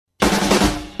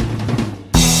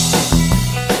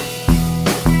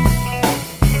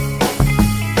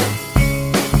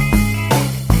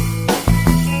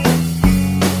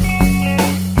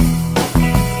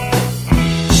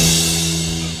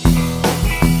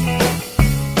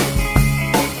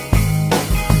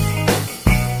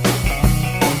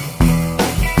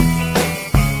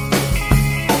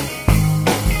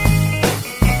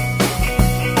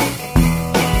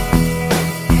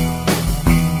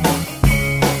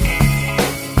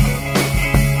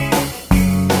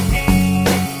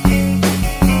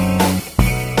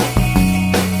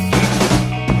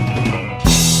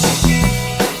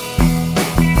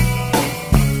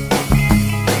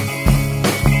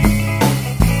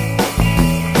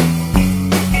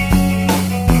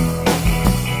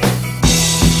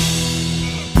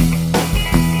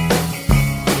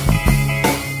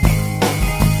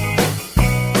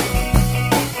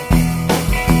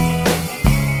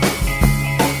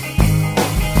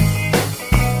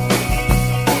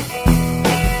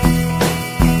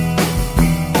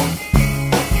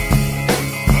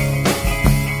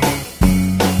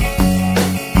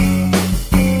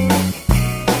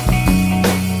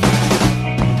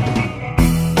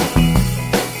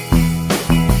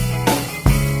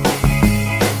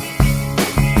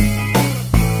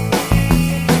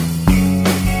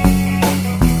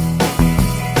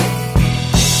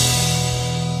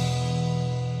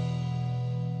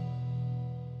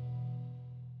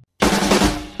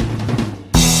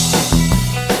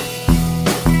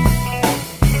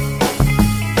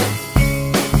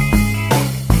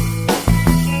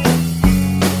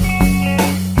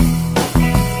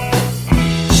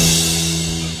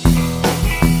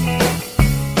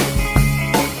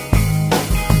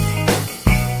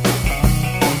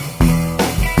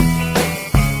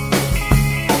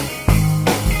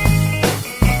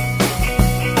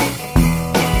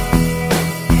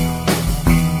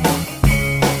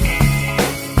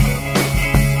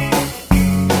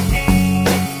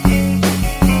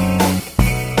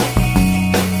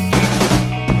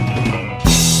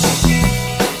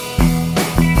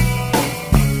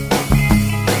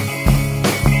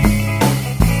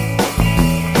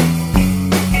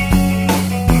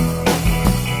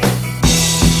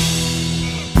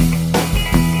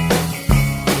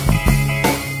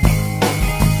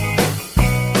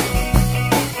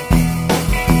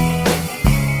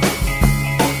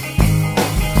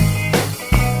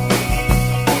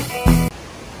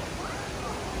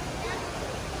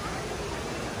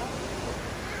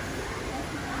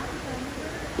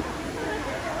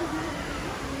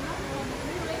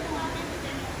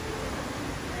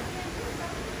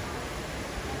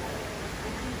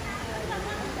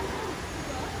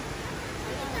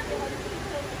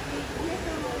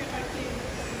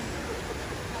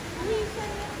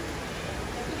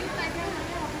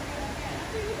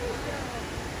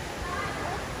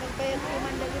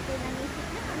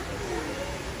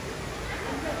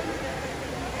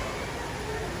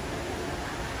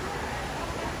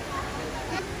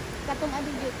Katong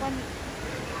adi jukon.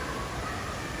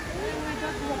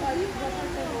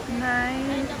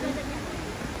 Nice.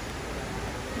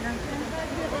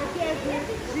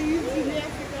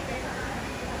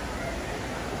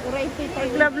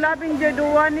 Lablabing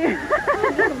jaduan ni.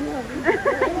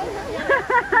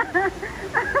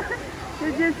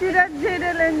 Did you see that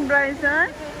Jadel and Bryson?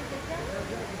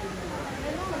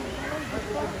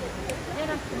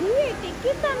 Dia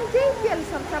kita menjejel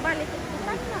serta balik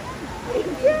kita nak.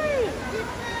 Jejel.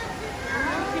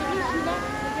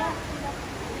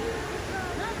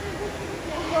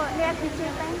 Kok lihat di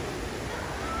cerita?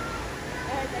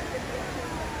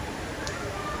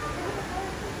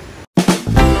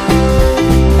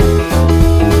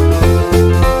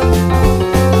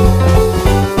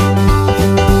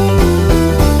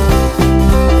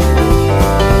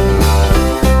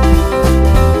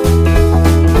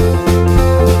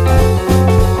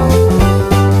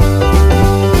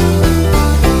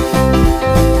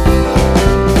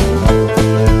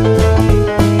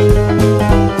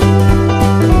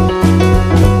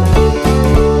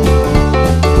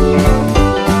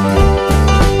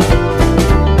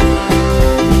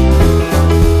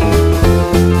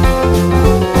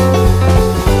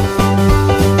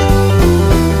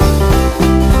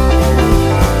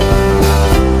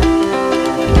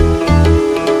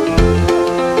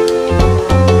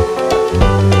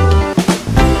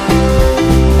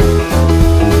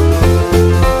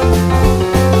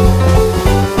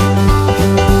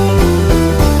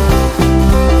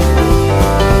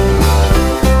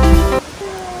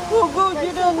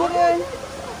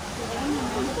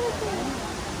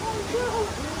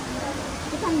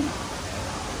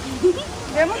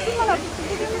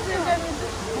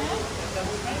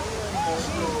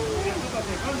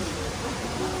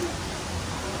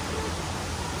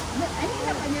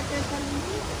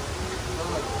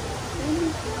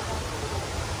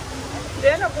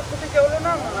 Dia nak putih jauh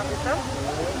lama nak kita.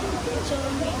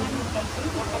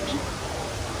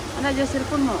 Anak jasir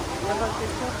pun mau, dapat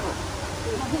kita.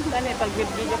 Tadi pagi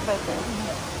dia pakai.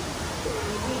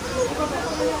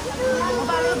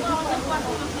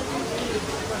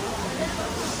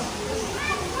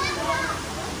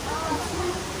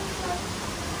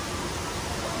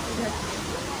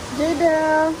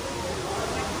 Jadel.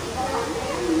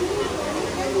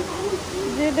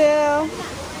 Jadel.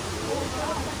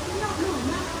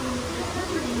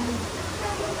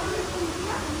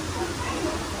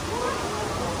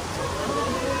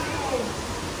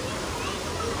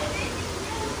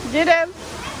 Jadel.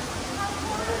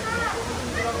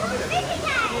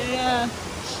 Yeah.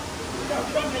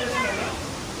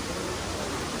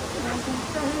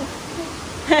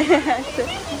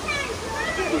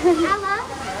 Ella,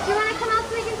 do you want to come out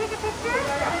so we can take a picture?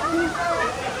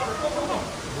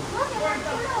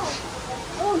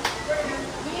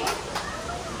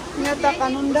 Nyata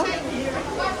kanunda.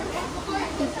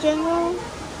 Picture mo.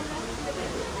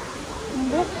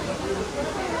 Umbok.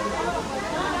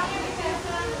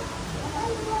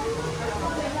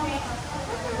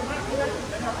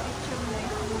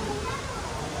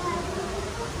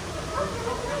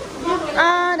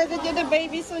 Ah, look at the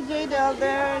babies so Jadel.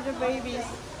 There are the babies.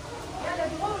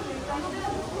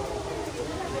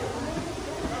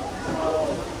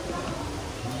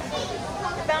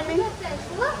 Dami.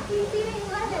 Look, he's eating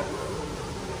lettuce.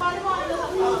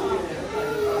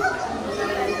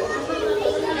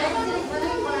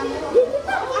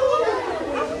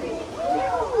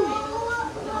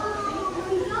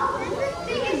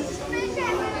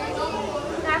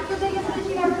 That's the biggest fish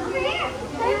you've ever seen.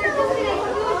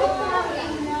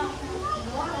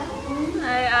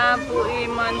 Ay, Apo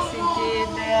Iman si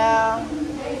Jadel.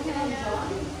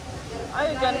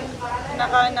 Ay,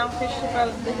 nakain ng fish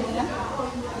din nila.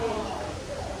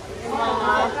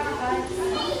 Mga...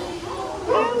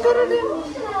 Ay, ang garo din.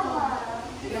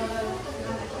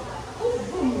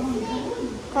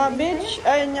 Cabbage.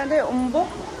 Ay, nyari, umbok.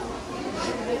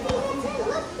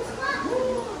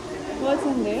 What's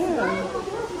in there?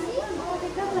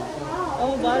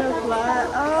 Oh, butterfly.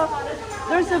 Oh,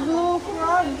 there's a blue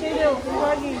frog, Jadel.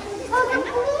 Froggy.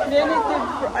 Then it's the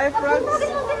frogs.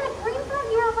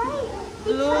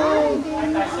 Blue.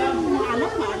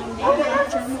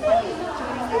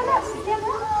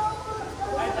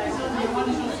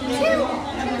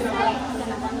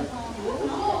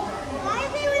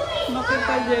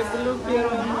 Makita dyan, blue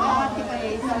pero.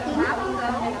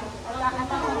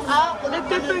 Ah, the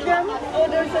pepper jam. Oh,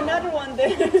 there's another one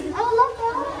there. Oh, look.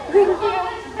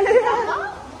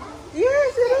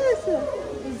 Yes, it is.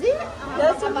 Is it?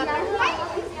 That's a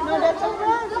butterfly.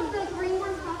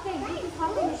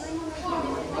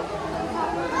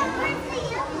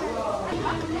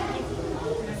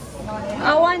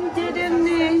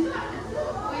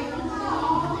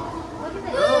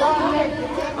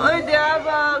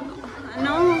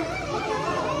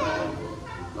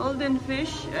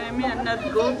 fish. I mean, not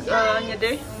gold. Anya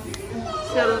day.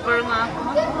 Silver nga ako.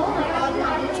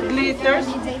 Glitters.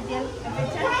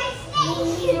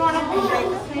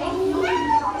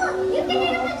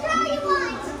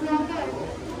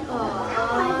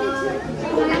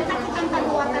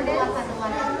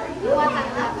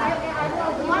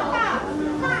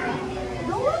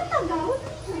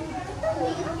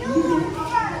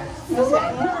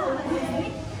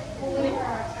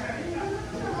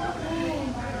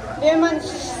 Eman. Oh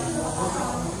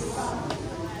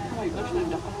my gosh,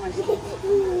 nagdakang nga siya.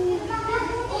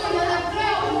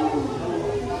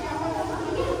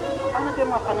 Ano kayo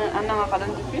mga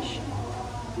kanan di fish?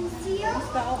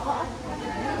 Basta ako ka.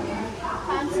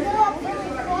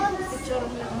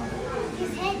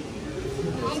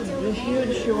 The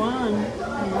huge one.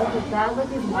 Look at that. Look,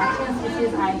 he's watching us. You see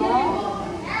his eyeball?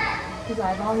 His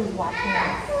eyeball, he's watching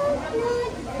us.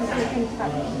 He's taking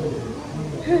stuff.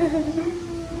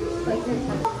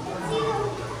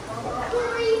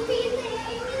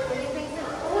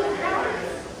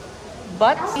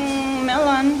 But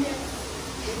melon.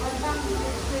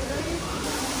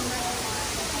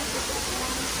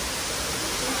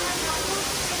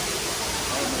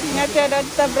 Nga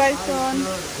sa Bryson.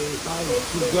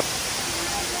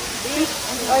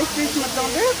 Ice fish matang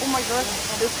there. Oh my god,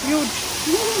 that's huge.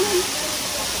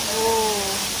 Oh.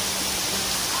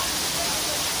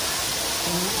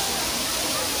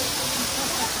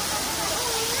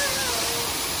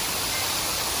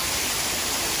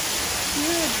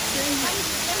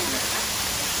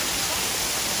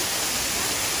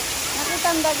 Nakita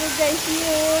ang dagi guys,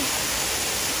 huge.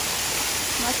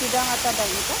 Masih dah ngata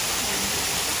dagi ito.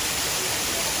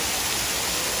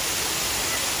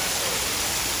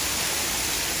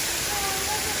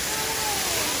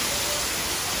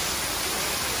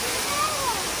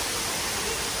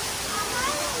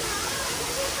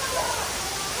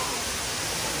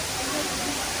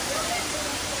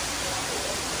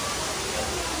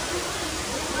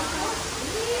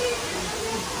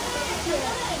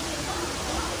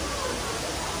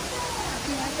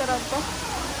 Sarap pa.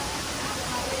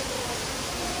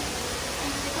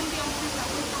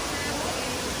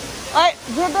 Ay,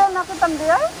 judo nakita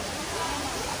dia?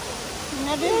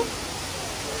 Ini dia.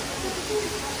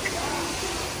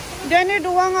 Jadi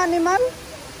dua animal.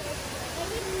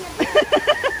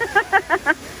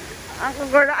 Aku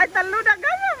gorda ay talo na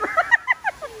gamam.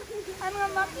 Ano nga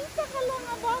makita ka lang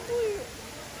nga baboy.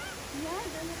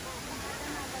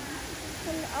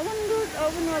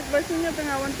 Awan magbasin niya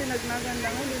pengawan tinagnagan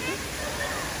lang dito.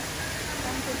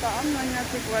 Ang tutaan man niya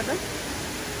si Kwada.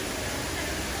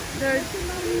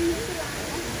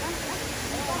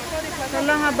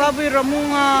 Kala nga baboy ramo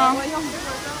nga.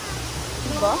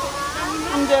 Diba?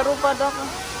 Ang dero pa da ka.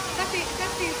 Kasi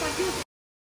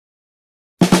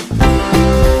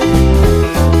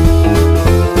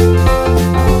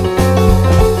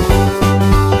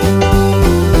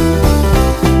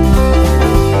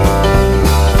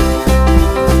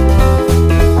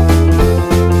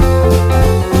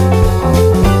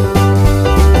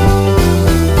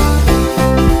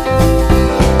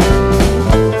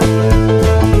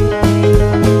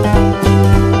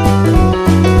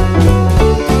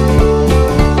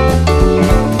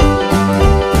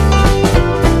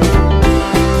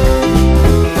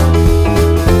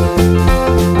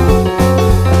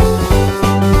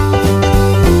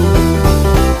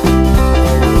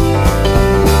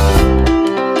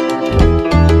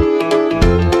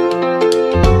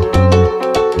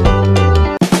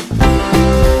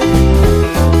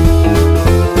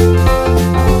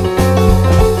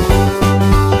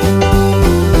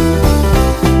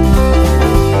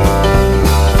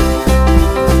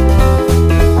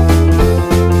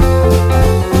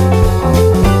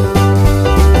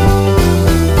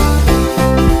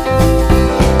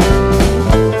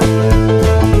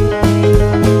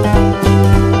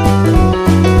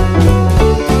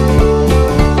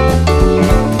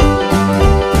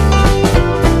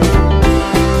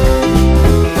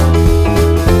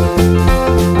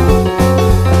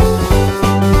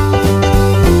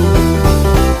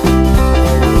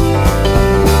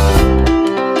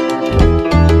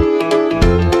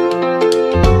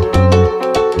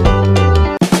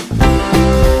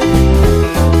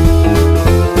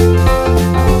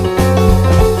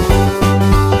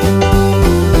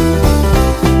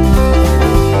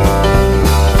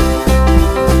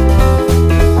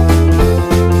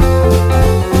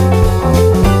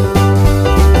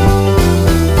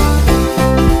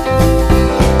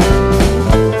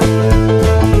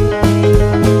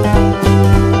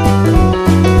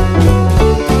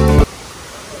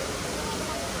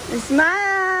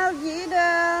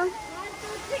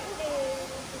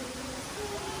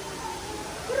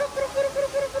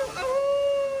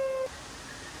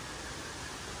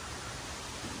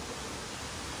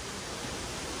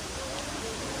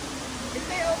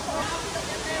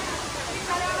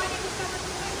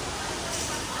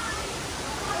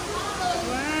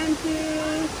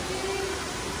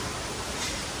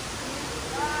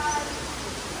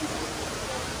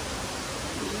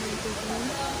Come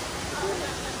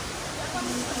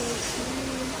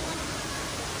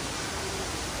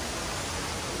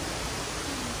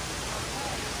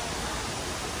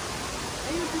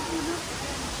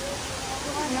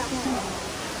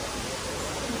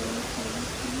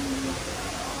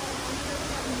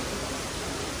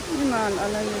on,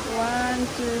 allow it. 1,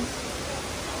 2.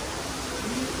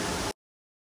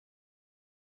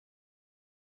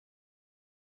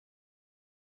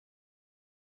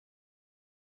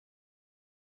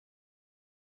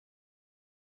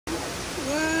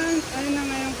 Ayun na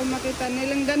ngayon kung makita.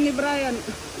 Nilanggan ni Brian.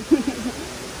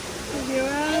 Sige,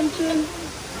 1, 2.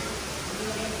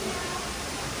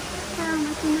 Parang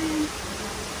mas na yan.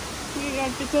 Sige,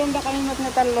 guys. Picturean ba kami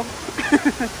natalo?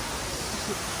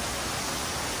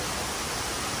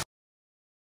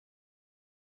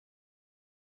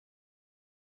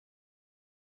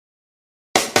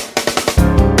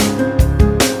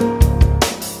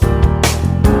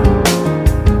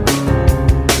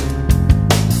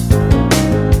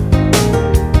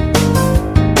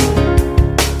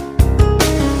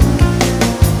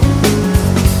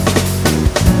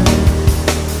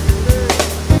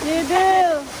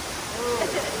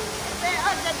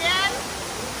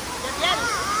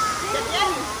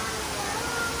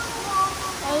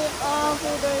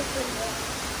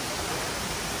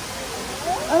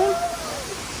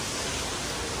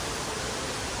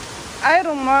 Ay,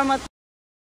 rumarmat.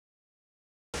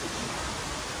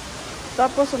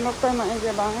 Tapos, sunok tayo mga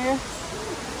ijabang eh.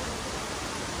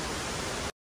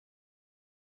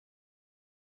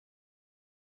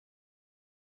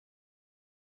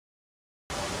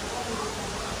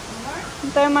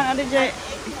 Tayo man, adi jay.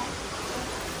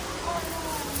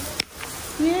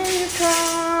 Here you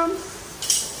come.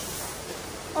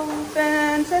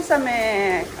 Open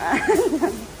sesame.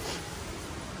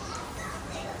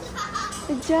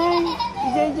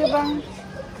 Ijay bang?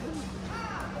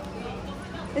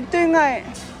 Ito nga eh.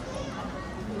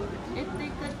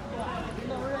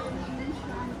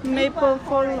 Maple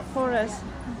forest.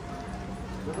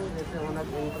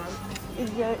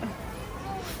 Ijay.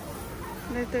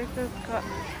 Dito ka.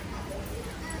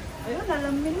 Ayun,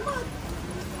 alamin mo.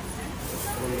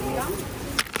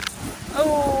 Oh,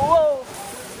 wow.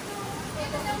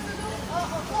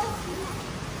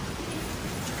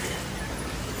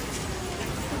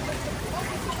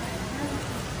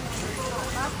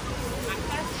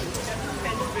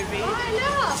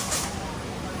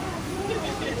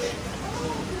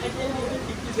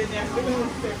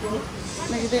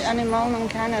 Nagdi animal ng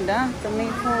Canada, kami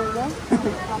Canada.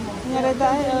 Ngara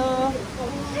tayo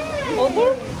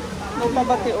otter?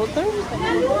 Magtabati otter?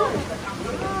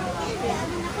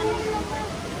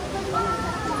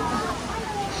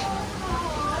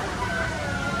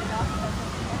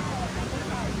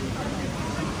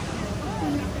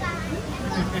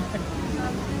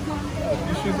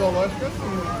 She's all Alaska?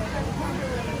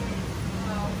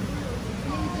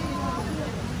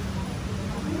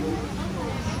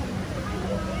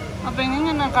 Apa ini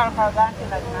nga nagkarkargaan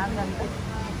sila natin.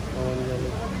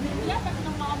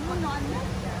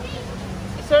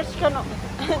 Search ka no.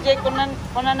 Jay, kunan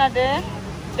na de.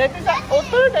 Dito sa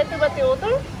otter? Dito ba ti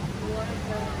otter?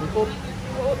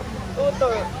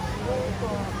 Otter.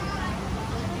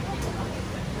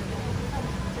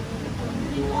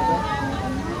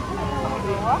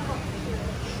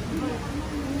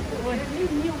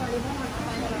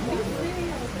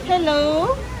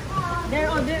 Hello.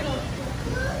 There.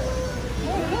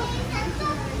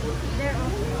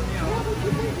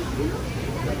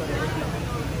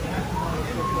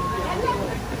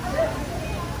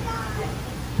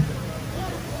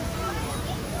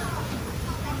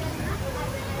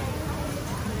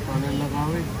 Panen na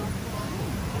kawin.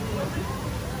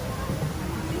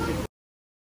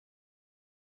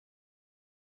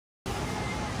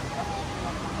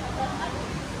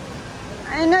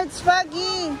 I know it's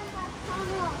foggy.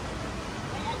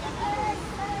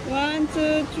 1,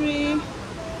 2, 3.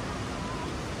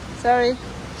 Sorry.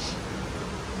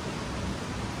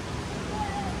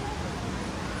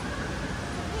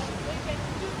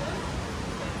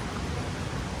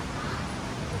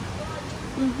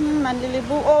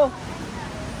 Manlilibu. Oh.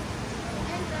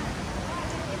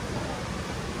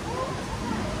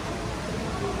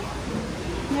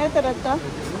 Tara.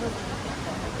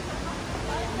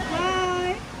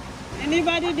 Hi.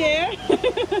 Anybody there?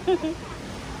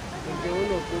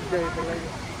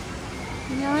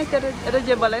 Nyai ada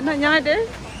jabalan na nyai deh.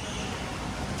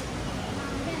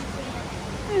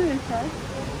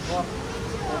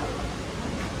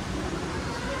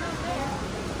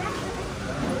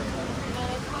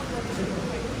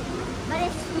 But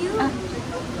it's you.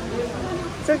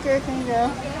 It's okay, can you go?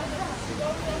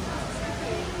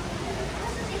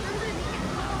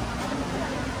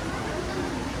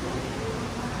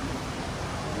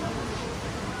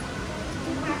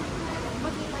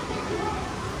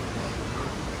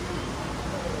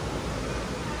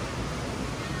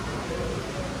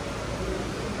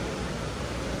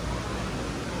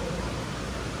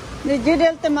 Di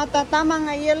judel te matatama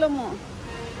nga yelo mo.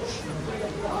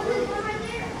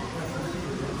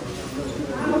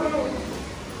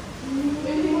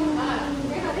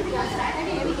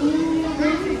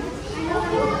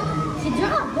 C'est dur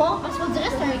à boire parce qu'on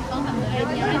dirait que c'est un écran comme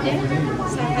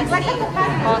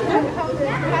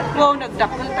Wow,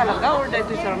 nagdakal talaga or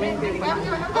dito sa ramen paper?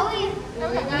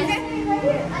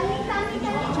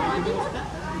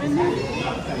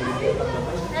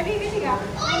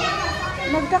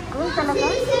 Nagdakal talaga?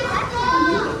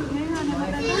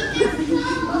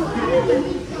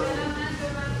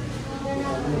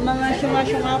 Mga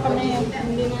syunga-syunga kami.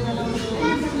 Hindi na lang.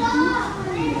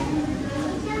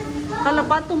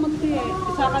 Kalabato mo ito eh.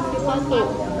 Isa kan di pato.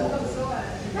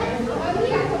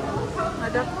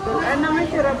 Adapto. Ay naman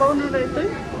sirabaw nila ito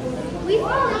eh.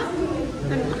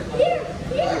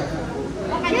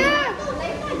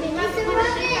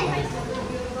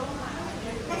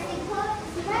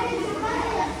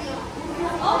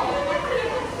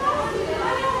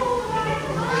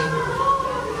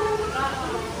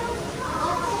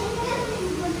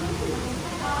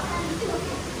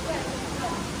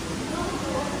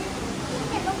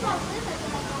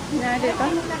 Nah, dito.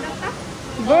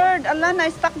 Bird! Ala,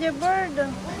 na-stuck niya bird.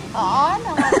 Oo,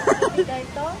 naman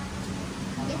ito.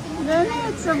 Dali,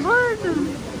 it's a bird.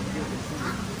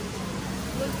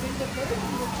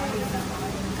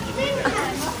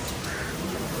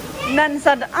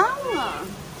 Nansadaang.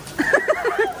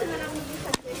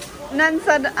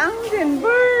 Nansadaang din,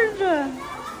 bird.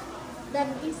 That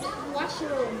is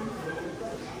washroom.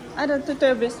 Ada to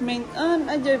the basement.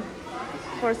 Aja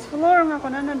first floor nga ko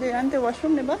na di ante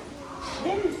washroom, di ba?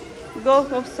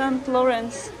 Gulf of St.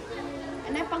 Lawrence.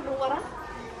 Ano yung pagkuwaran?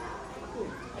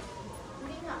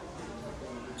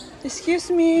 Excuse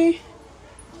me.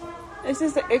 Is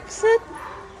this the exit?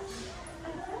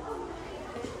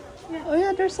 Oh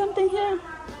yeah, there's something here.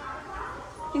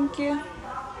 Thank you.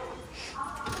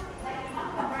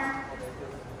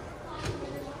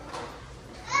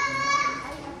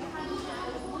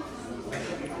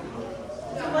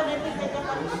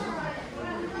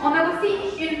 On a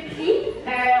aussi une plie,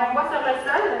 on voit sur le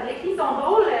sol, les pies sont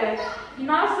drôles, ils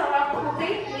nagent sur leur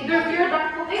côté, les deux vieux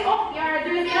d'un côté. Oh, il y a un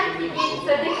deuxième qui vient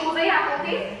se déposer à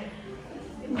côté.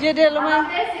 En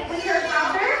anglais, c'est winter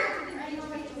powder,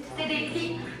 c'est des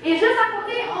plis. Et juste à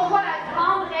côté, on voit la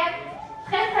grande raie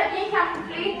très très bien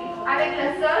camouflée avec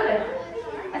le sol.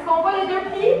 Est-ce qu'on voit les deux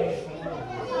plis?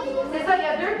 C'est ça, il y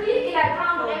a deux plis et la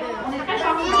grande raie. On est très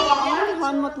chanceux de voir ça. Et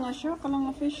le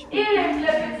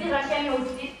petit requin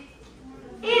aussi.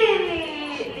 Et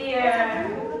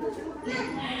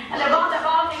le bord de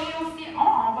bord est aussi. Oh,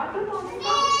 on voit tout en même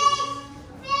temps.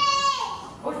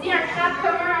 Aussi un crabe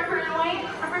commun un peu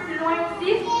plus loin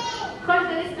aussi. Proche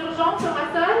de l'esturgeon sur le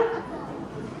sol.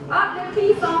 Ah, le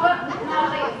pied s'en va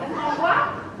manger. Est-ce qu'on voit?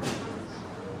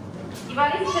 Il va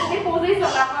aller se déposer sur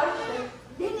la roche.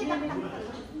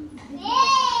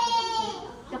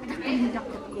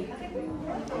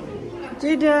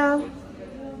 Jidel.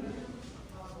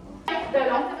 De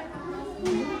long.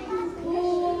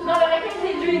 Non, le requin,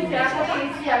 c'est lui, c'est à côté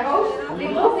ici à gauche. Les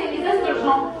gros, c'est les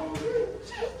esturgeons.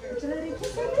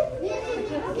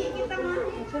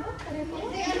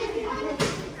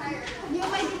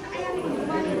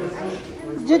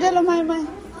 Jidel, oh my.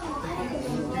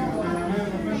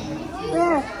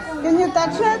 Where? Can you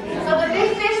touch it? So the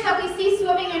big fish that we see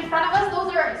swimming in front of us,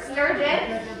 those are sturgeon.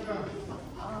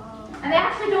 And they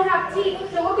actually don't have teeth.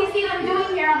 So what we see them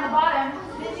doing here on the bottom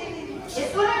is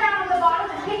swimming around on the bottom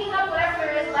and picking up whatever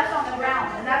there is left on the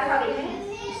ground. And that's how they eat.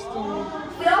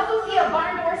 We also see a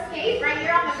barn door skate right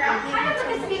here on the ground. Kind of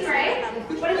like a stingray,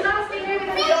 but it's not a stingray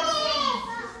because they don't sting.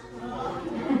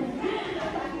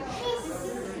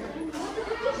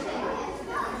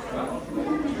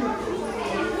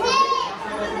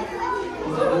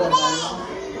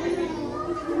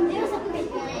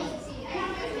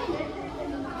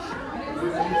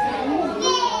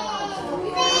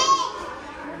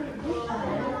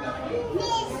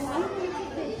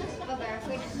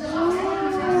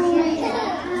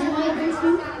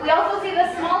 We also see the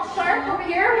small shark over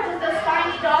here, which is the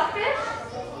spiny dogfish.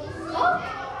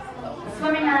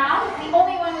 Swimming around. It's the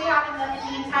only one we have in the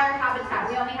entire habitat.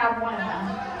 We only have one of them.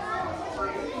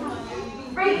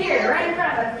 Right here, right in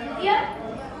front of us. You see it?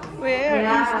 Where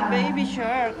is the baby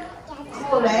shark?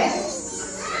 Cool, eh?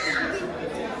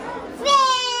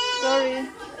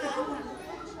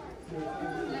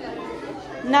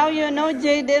 Now you know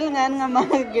Jadel nga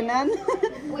mga ginan.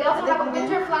 We also have a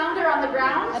winter flounder on the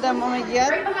ground, Ada mga gyat.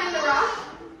 right behind the rock.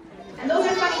 And those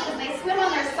are funny because they swim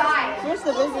on their side. Where's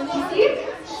the baby? You see it?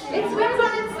 It swims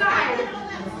on its side.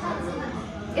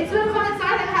 It swims on its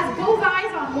side and has both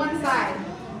eyes on one side.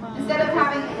 Instead of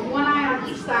having one eye on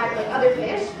each side like other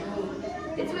fish,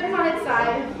 it swims on its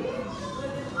side.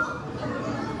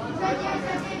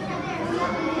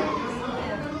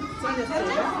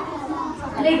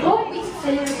 Les gros, oui,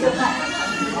 c'est le blanc.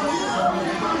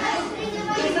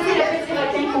 Et ça, c'est le petit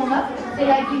requin qu'on a. C'est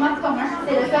la guimauve commun.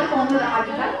 C'est le seul qu'on a dans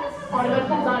l'habitat. On le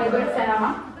retrouve dans le golfe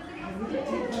Saint-Laurent.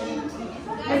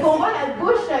 Mais pour moi, la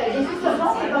bouche des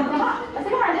saussons, c'est comme vraiment, c'est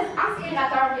comme un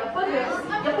aspirateur. Il n'y a pas de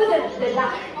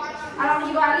lac. Alors,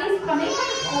 il va aller se promener.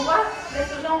 On voit le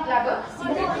sauson là-bas.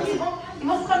 Ils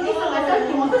vont se promener sur le sol.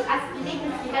 Ils vont tous aspirer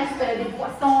tout ce qui reste des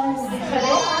poissons ou des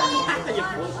crevettes.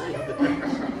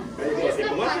 C'est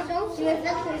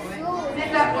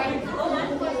ça, oui.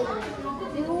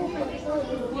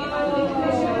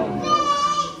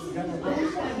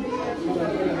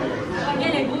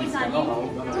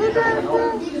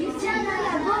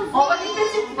 On voit des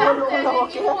petites pattes de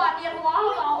micro à miroir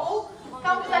en haut.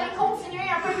 Quand vous allez continuer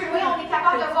un peu plus loin, on est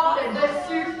capable de voir le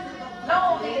dessus. Là,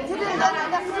 on est dans la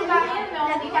piscine marine, mais on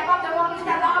est capable de voir les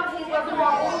cadavres des oiseaux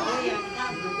en haut.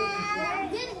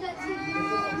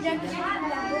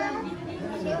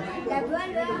 La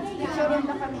bonne,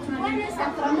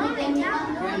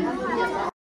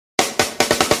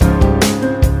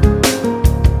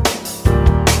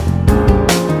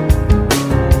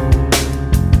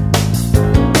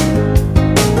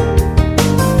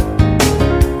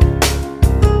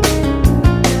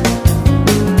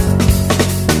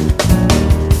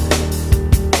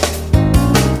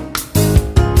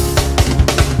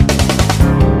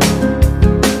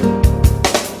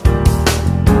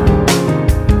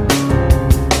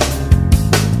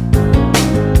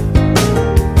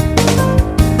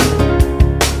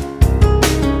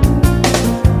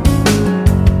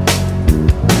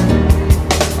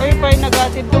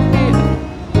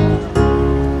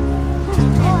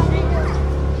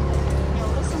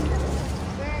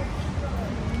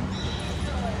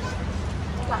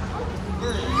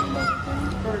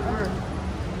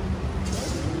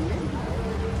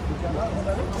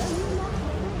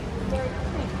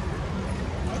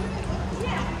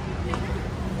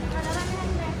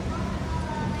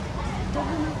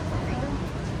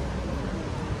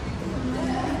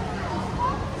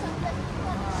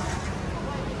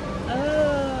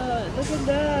 look at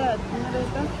that.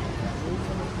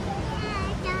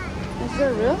 Is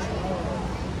that real?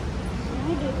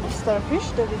 Starfish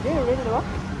dari dia real lah.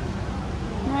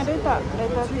 Ada tak?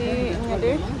 Ada di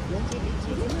ada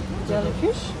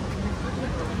jellyfish.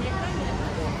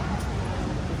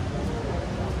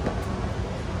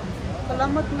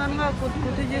 Kalamat nga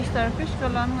kut-kuti je starfish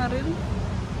kalan nga real.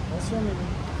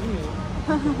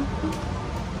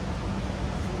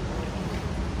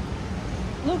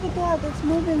 Look at that, it's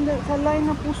moving. The kalay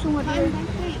nga puso nga dia.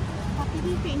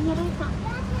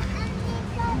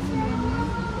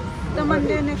 Taman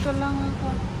din ni kalang ka.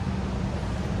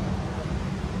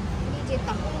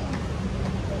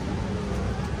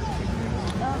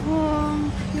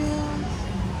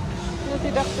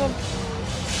 Tidak kan.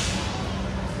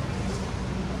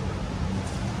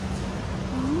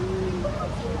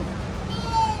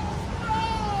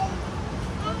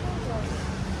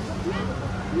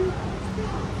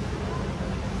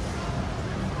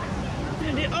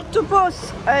 The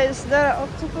octopus. Is there an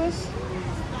octopus?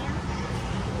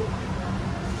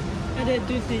 Ada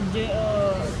tu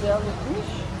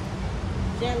jellyfish.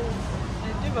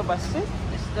 Itu babasit.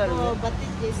 Is that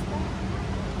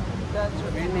that's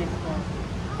really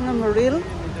real.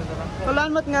 Kalau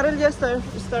mat ngaril ya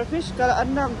starfish kalau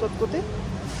anda angkut kuti.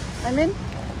 I mean,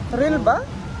 real ba?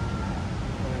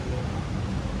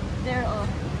 There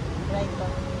right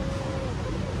back.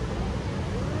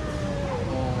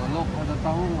 Oh, look, ada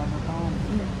tahun.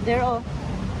 There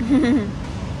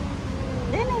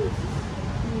Then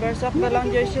bersak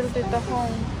dalang jesil tita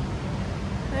home.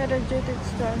 Ada jetted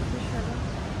starfish ada.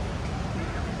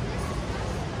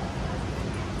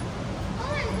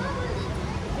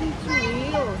 It's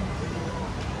real.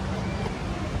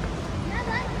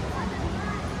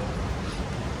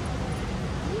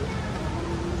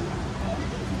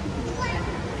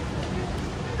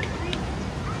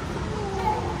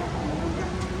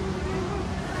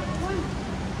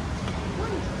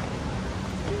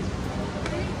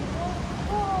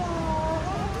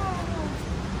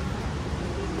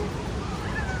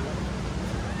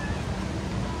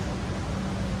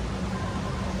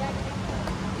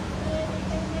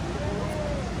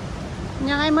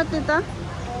 Yang ay mo, tita?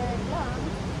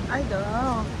 Ay,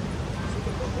 daw.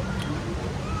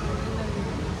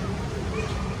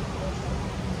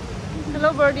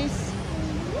 Hello, birdies.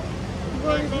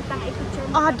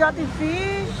 Ah, dati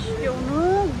fish. Yung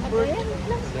nog.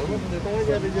 Dito nga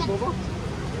dyan, dyan po ba?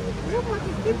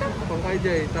 Kung kayo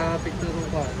dyan, ta-picture mo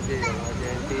ka. Dyan,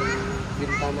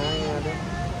 bintana yung ano.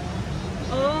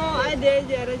 Oh, ay, dyan,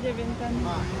 dyan, bintan.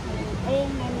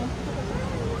 Ayun, ano.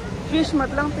 Fish,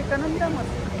 mat lang, tika ng damat.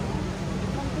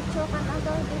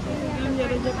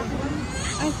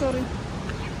 Ay, sorry.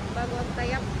 Bago ang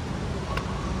tayap.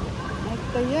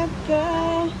 Magtayap ka.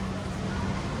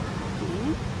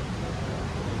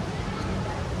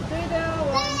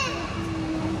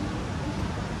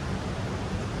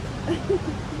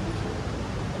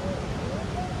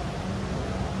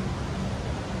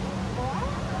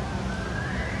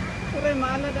 Kure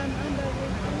maala dan anda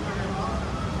gitu.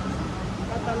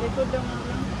 Kata likod lang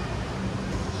lang.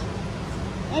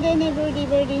 Ada ni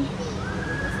birdie.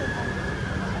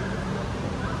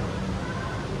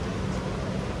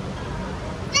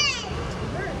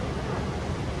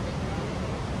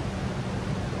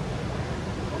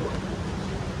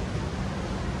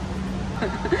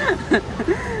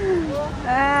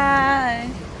 Ay.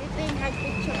 Ito yung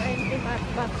nag-picture and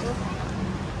timat-bat ko.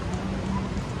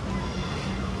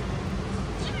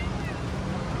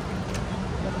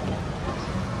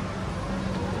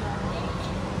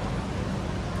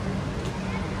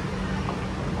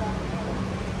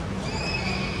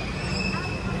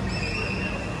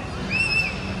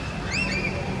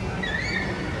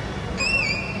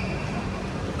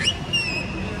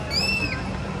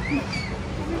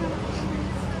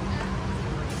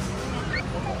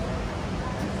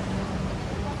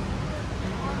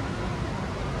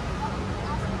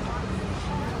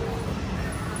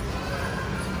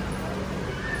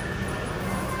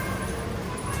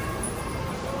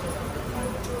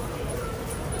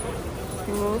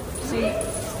 Oopsie.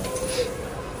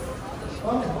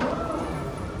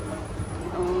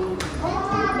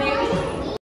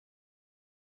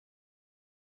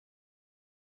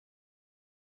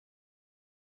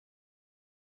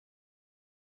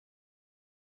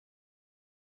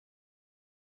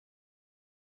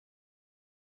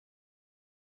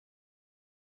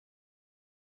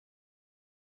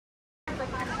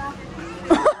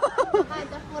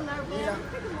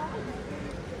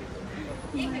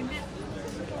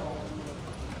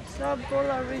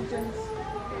 Subpolar regions.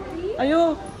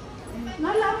 Ayo.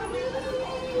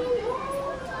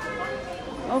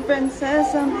 Open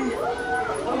sesame.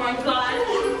 Oh my god.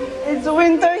 It's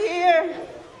winter here.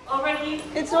 Already?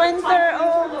 It's winter.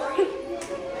 Oh.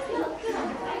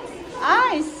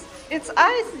 Ice. It's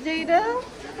ice, Jada.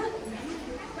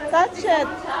 Touch it.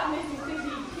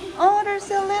 Oh, there's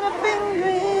a little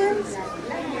penguins.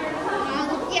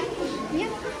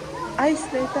 Ice,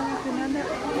 data. Pinana.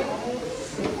 Oh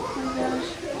my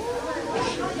gosh.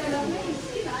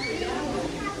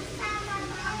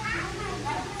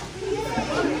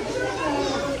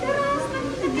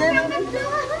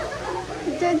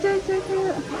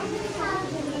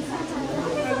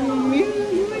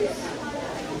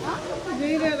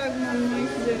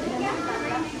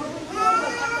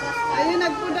 Ayun,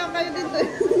 nagpuda kayo dito.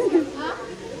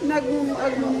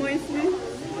 Nag-moist din.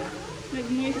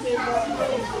 Nag-moist din.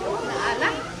 Naala?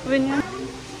 When you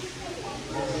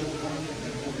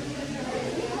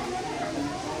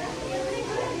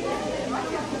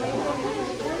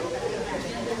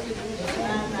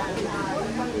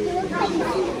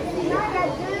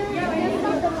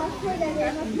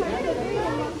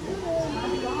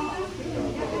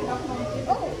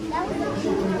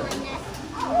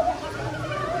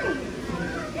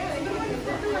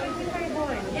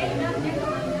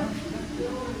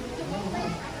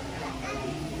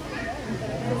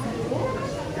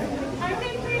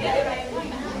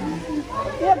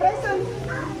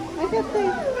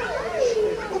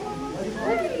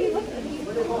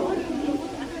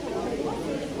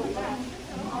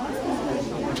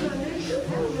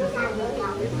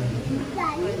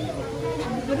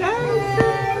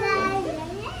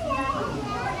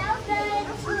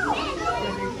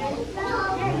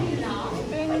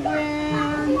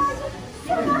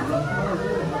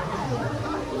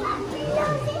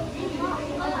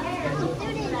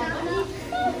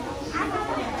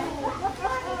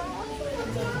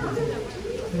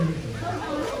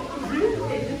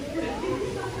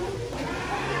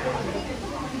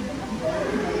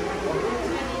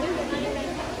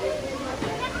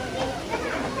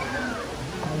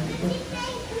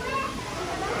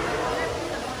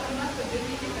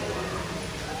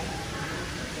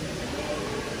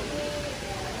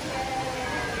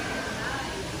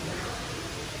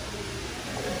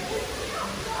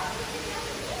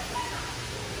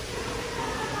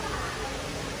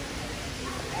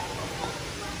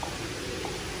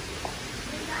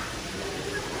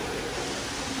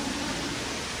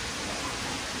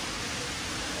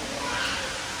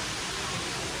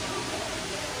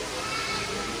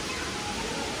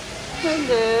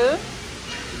Hello.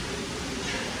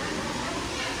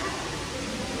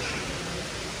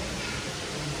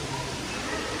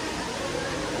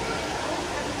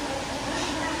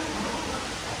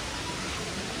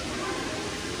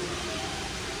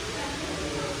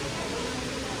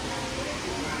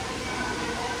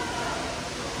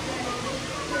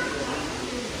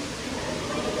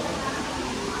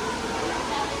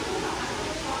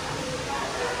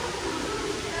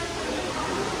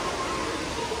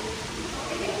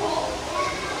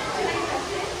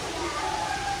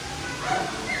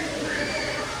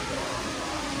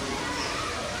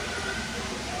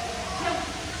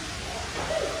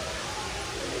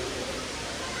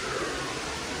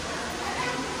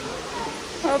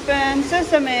 Open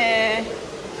sesame.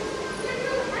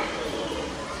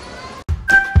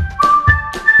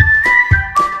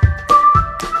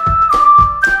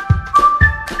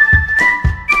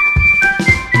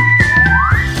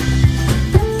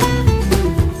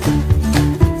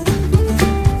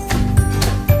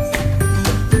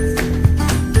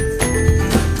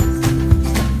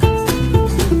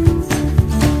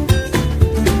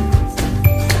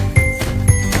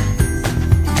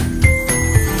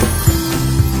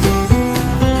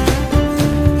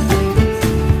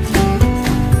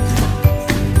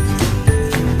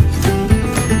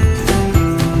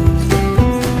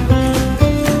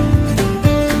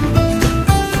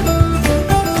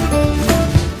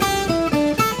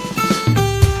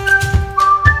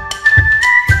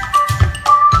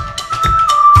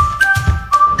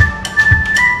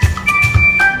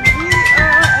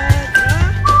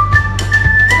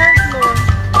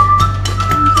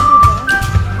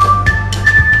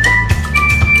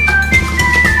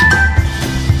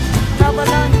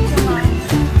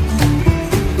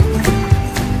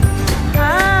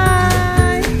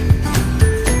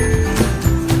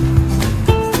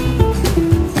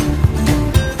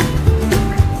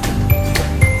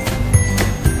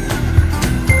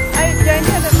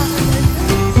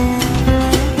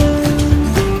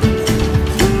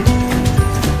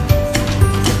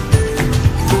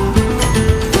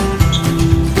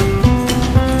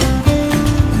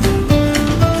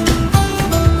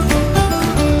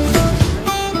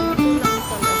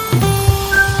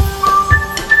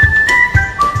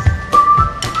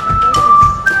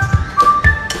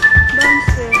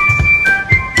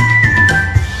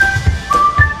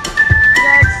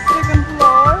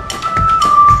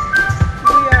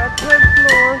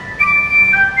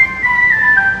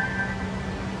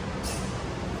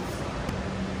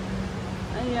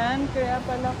 Kaya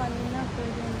pala kanina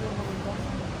pwedeng bumaba.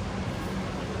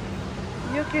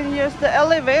 You can use the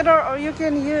elevator or you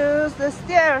can use the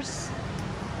stairs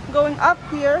going up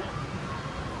here.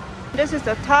 This is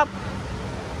the top.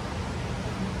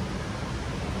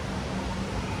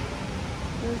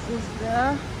 This is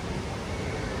the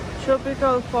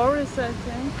tropical forest, I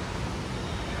think.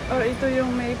 Or ito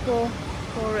yung maple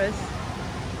forest.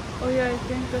 Oh yeah, I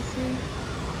think kasi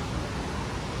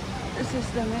this is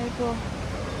the maple.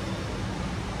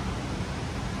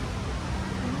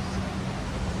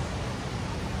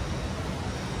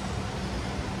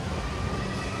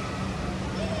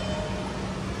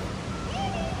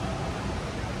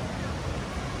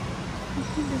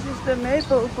 This is the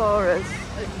maple forest.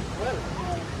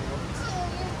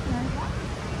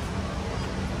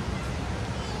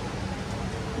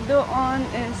 Doon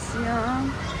is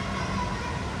yung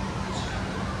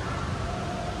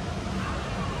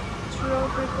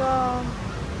tropical